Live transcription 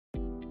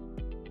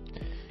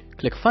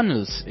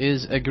ClickFunnels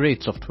is a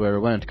great software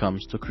when it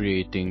comes to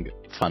creating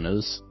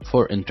funnels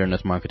for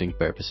internet marketing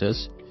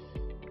purposes.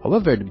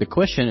 However, the big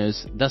question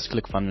is, does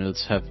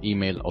ClickFunnels have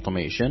email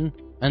automation?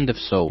 And if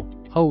so,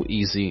 how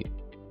easy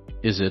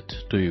is it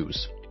to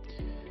use?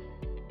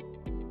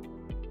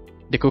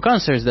 The quick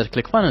answer is that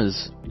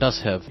ClickFunnels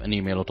does have an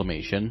email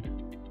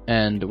automation,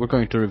 and we're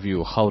going to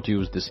review how to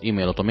use this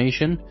email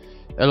automation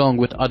along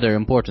with other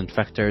important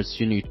factors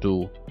you need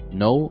to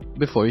know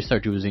before you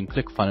start using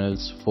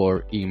ClickFunnels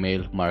for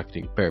email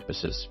marketing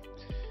purposes.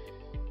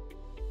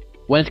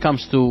 When it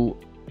comes to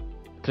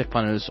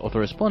ClickFunnels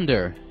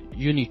autoresponder,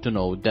 you need to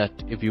know that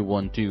if you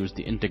want to use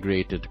the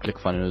integrated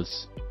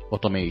ClickFunnels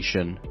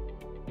automation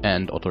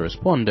and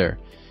autoresponder,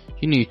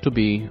 you need to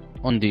be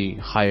on the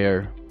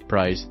higher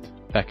priced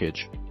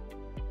package,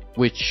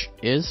 which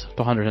is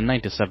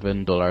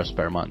 $297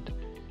 per month.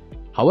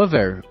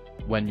 However,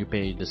 when you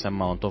pay this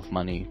amount of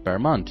money per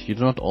month, you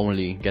do not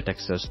only get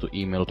access to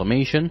email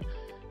automation,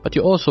 but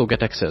you also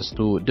get access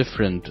to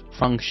different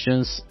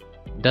functions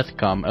that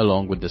come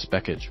along with this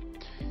package.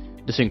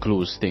 This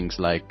includes things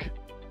like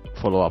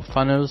follow-up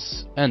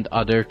funnels and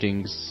other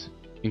things,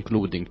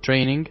 including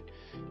training,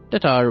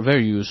 that are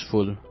very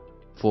useful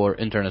for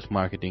internet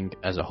marketing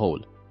as a whole.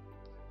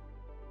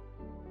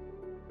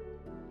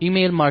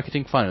 Email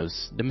marketing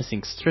funnels, the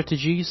missing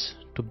strategies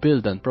to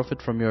build and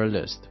profit from your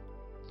list.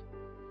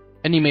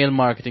 An email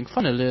marketing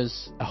funnel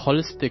is a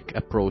holistic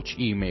approach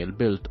email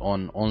built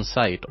on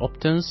on-site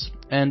opt-ins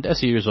and a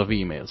series of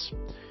emails.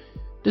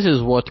 This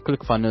is what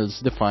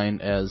ClickFunnels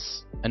define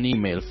as an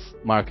email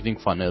marketing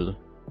funnel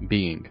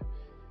being.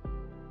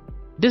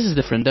 This is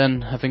different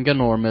than having a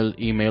normal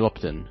email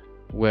opt-in,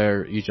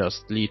 where you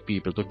just lead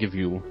people to give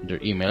you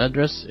their email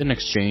address in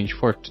exchange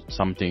for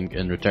something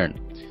in return.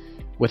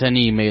 With an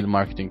email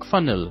marketing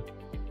funnel,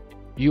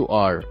 you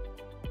are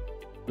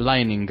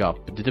lining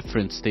up the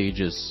different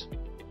stages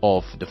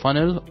of the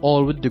funnel,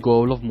 all with the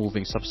goal of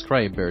moving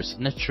subscribers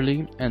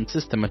naturally and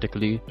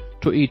systematically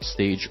to each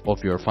stage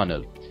of your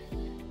funnel.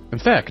 In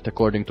fact,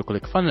 according to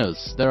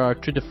ClickFunnels, there are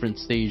 3 different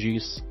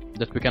stages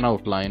that we can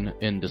outline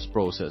in this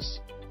process.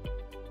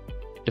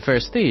 The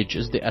first stage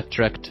is the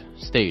attract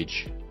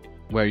stage,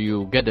 where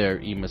you gather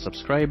email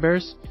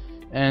subscribers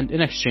and in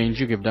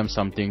exchange you give them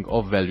something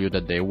of value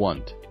that they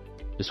want.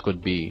 This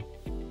could be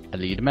a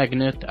lead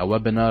magnet, a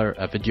webinar,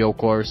 a video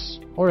course,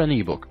 or an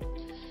ebook.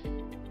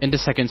 In the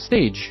second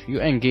stage,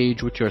 you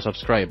engage with your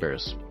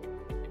subscribers.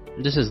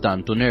 This is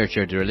done to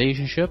nurture the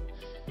relationship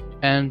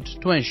and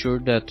to ensure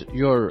that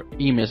your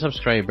email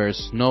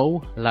subscribers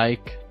know,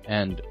 like,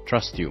 and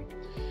trust you.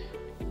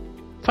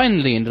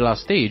 Finally, in the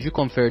last stage, you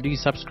convert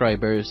these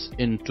subscribers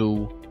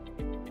into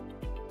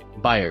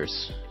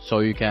buyers, so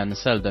you can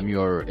sell them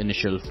your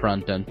initial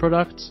front-end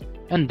products,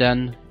 and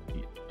then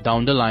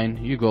down the line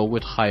you go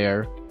with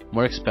higher,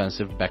 more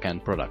expensive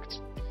back-end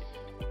products.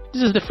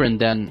 This is different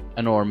than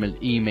a normal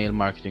email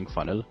marketing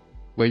funnel,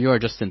 where you are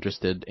just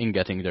interested in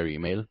getting their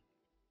email,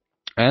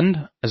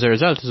 and as a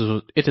result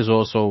it is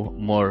also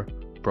more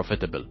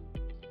profitable.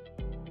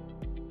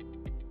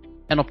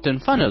 An opt-in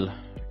funnel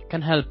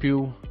can help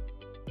you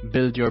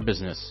build your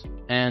business,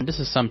 and this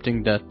is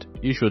something that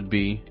you should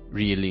be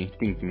really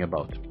thinking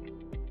about.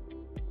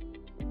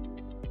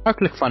 Are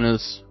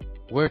ClickFunnels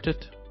worth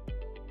it?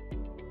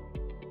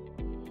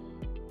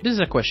 This is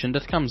a question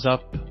that comes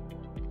up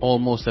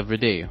almost every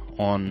day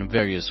on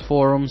various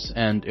forums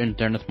and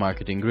internet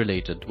marketing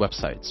related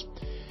websites.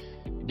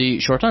 The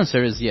short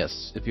answer is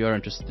yes. If you are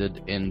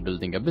interested in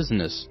building a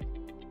business,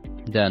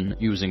 then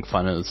using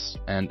funnels,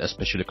 and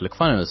especially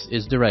ClickFunnels,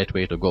 is the right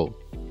way to go.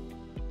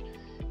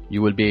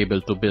 You will be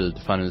able to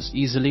build funnels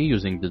easily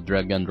using the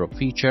drag and drop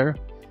feature,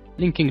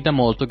 linking them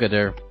all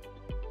together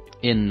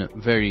in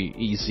very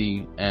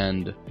easy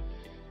and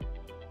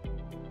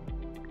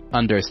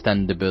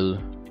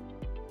understandable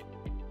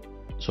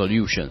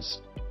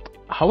solutions.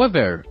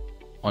 However,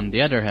 on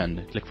the other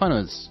hand,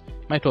 ClickFunnels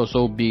might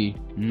also be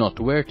not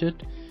worth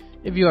it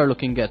if you are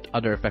looking at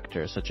other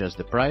factors such as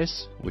the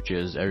price, which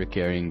is a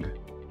recurring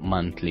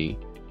monthly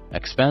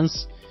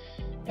expense,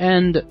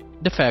 and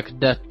the fact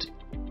that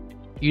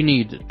you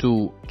need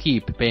to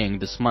keep paying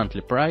this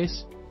monthly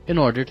price in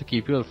order to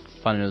keep your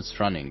funnels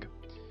running.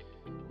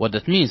 What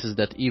that means is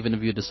that even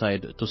if you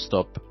decide to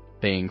stop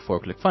paying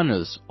for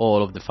ClickFunnels,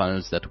 all of the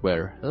funnels that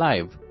were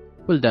live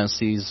will then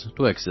cease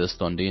to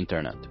exist on the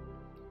internet.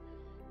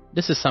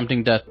 This is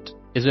something that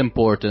is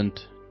important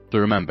to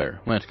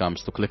remember when it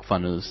comes to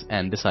ClickFunnels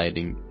and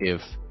deciding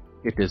if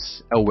it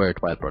is a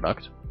worthwhile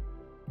product.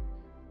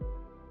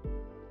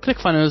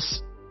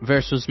 ClickFunnels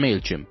versus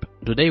MailChimp.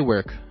 Do they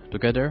work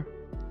together?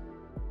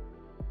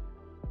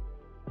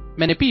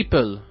 Many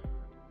people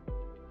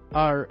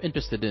are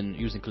interested in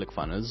using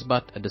ClickFunnels,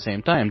 but at the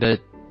same time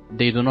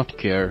they do not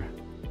care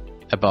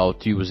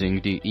about using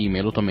the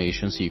email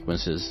automation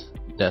sequences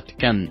that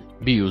can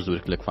be used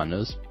with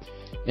ClickFunnels.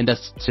 In that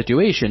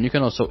situation, you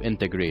can also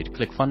integrate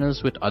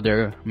ClickFunnels with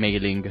other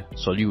mailing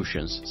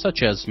solutions,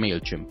 such as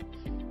MailChimp,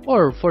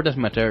 or for that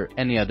matter,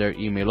 any other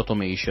email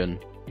automation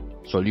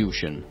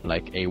solution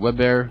like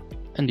Aweber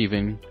and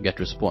even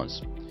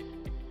GetResponse.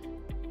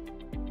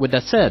 With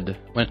that said,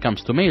 when it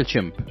comes to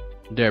MailChimp,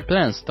 their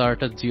plans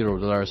start at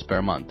 $0 per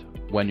month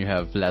when you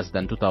have less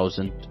than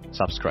 2,000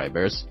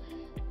 subscribers.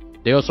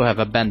 They also have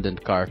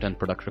abandoned cart and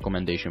product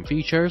recommendation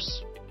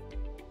features,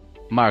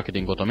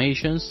 marketing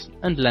automations,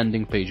 and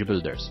landing page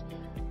builders.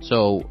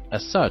 So,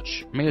 as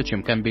such,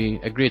 MailChimp can be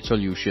a great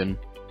solution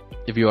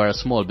if you are a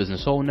small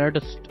business owner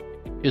that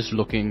is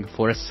looking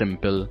for a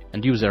simple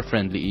and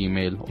user-friendly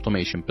email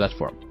automation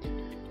platform.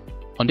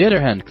 On the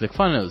other hand,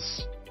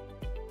 ClickFunnels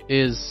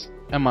is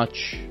a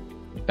much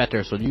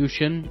better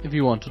solution if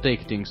you want to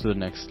take things to the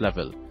next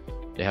level.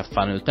 They have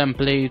funnel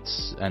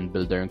templates and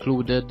builder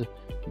included,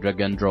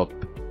 drag and drop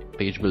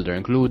page builder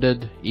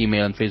included,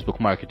 email and Facebook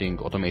marketing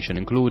automation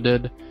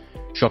included,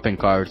 shopping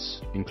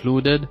carts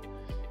included.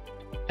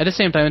 At the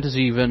same time, it is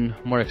even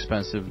more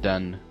expensive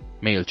than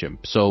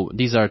MailChimp. So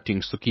these are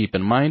things to keep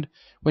in mind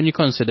when you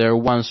consider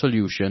one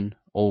solution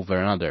over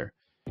another.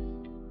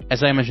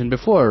 As I mentioned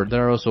before,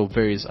 there are also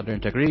various other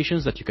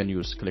integrations that you can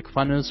use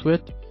ClickFunnels with.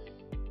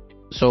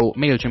 So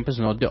MailChimp is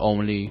not the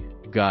only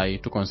guy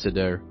to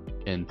consider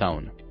in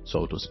town,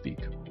 so to speak.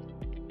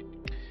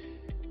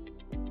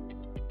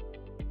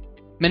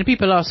 Many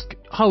people ask,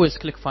 how is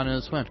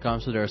ClickFunnels when it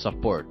comes to their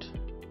support?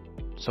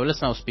 So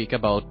let's now speak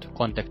about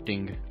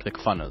contacting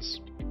ClickFunnels.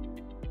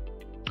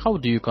 How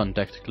do you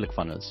contact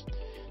ClickFunnels?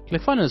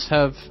 ClickFunnels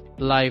have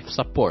live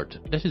support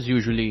that is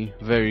usually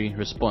very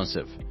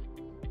responsive.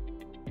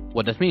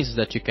 What that means is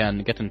that you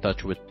can get in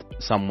touch with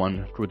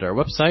someone through their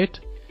website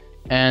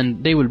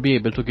and they will be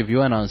able to give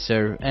you an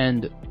answer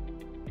and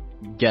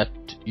get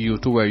you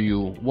to where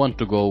you want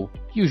to go,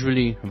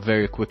 usually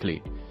very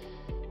quickly.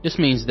 This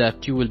means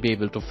that you will be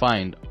able to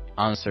find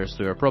answers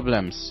to your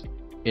problems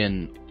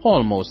in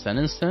almost an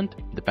instant,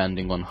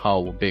 depending on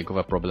how big of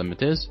a problem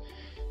it is,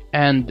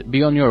 and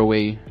be on your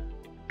way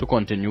to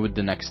continue with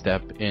the next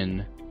step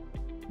in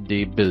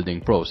the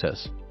building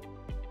process.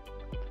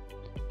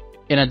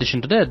 In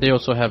addition to that, they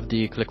also have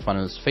the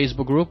ClickFunnels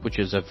Facebook group, which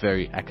is a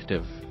very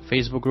active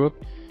Facebook group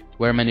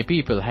where many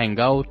people hang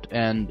out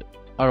and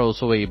are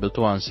also able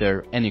to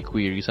answer any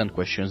queries and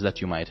questions that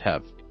you might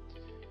have.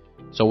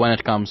 So when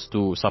it comes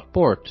to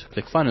support,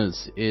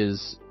 ClickFunnels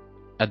is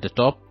at the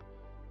top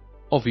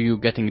of you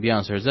getting the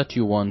answers that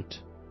you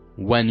want,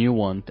 when you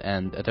want,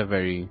 and at a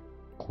very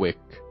quick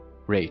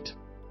rate.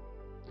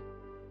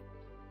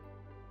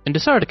 In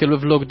this article,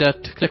 we've looked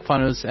at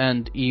ClickFunnels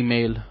and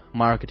email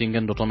marketing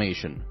and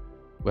automation.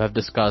 We have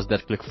discussed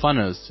that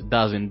ClickFunnels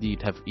does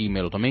indeed have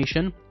email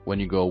automation when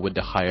you go with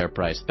the higher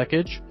price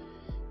package.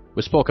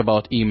 We spoke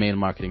about email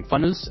marketing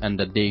funnels and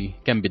that they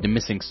can be the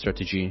missing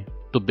strategy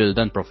to build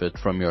and profit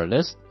from your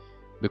list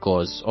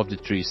because of the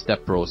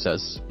 3-step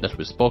process that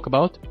we spoke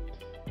about.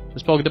 We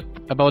spoke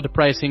about the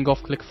pricing of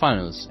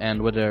ClickFunnels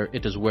and whether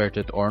it is worth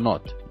it or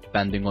not,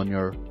 depending on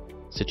your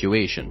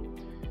situation.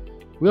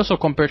 We also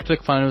compared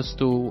ClickFunnels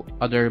to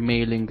other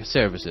mailing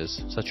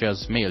services, such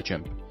as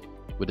MailChimp.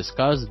 We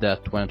discussed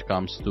that when it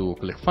comes to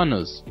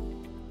ClickFunnels,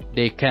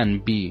 they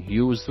can be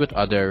used with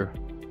other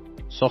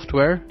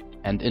software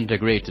and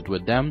integrated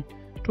with them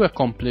to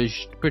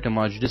accomplish pretty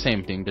much the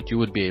same thing that you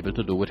would be able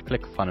to do with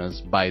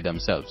ClickFunnels by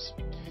themselves.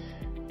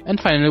 And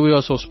finally, we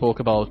also spoke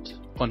about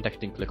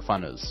contacting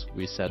ClickFunnels.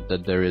 We said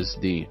that there is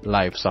the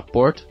live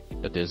support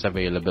that is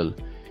available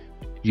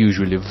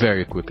usually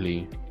very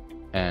quickly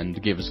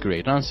and gives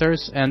great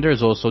answers, and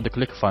there's also the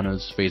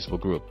ClickFunnels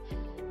Facebook group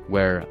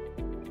where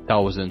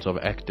thousands of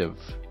active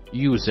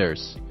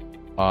users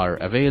are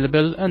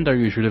available and are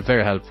usually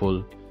very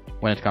helpful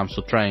when it comes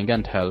to trying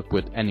and help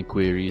with any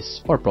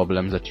queries or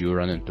problems that you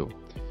run into.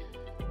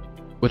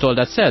 With all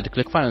that said,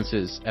 ClickFunnels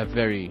is a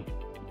very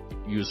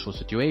useful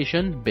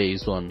situation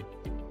based on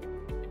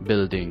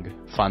building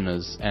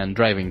funnels and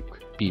driving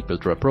people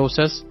through a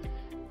process,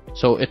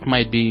 so it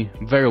might be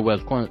very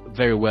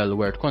well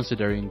worth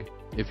considering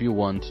if you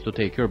want to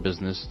take your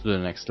business to the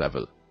next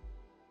level.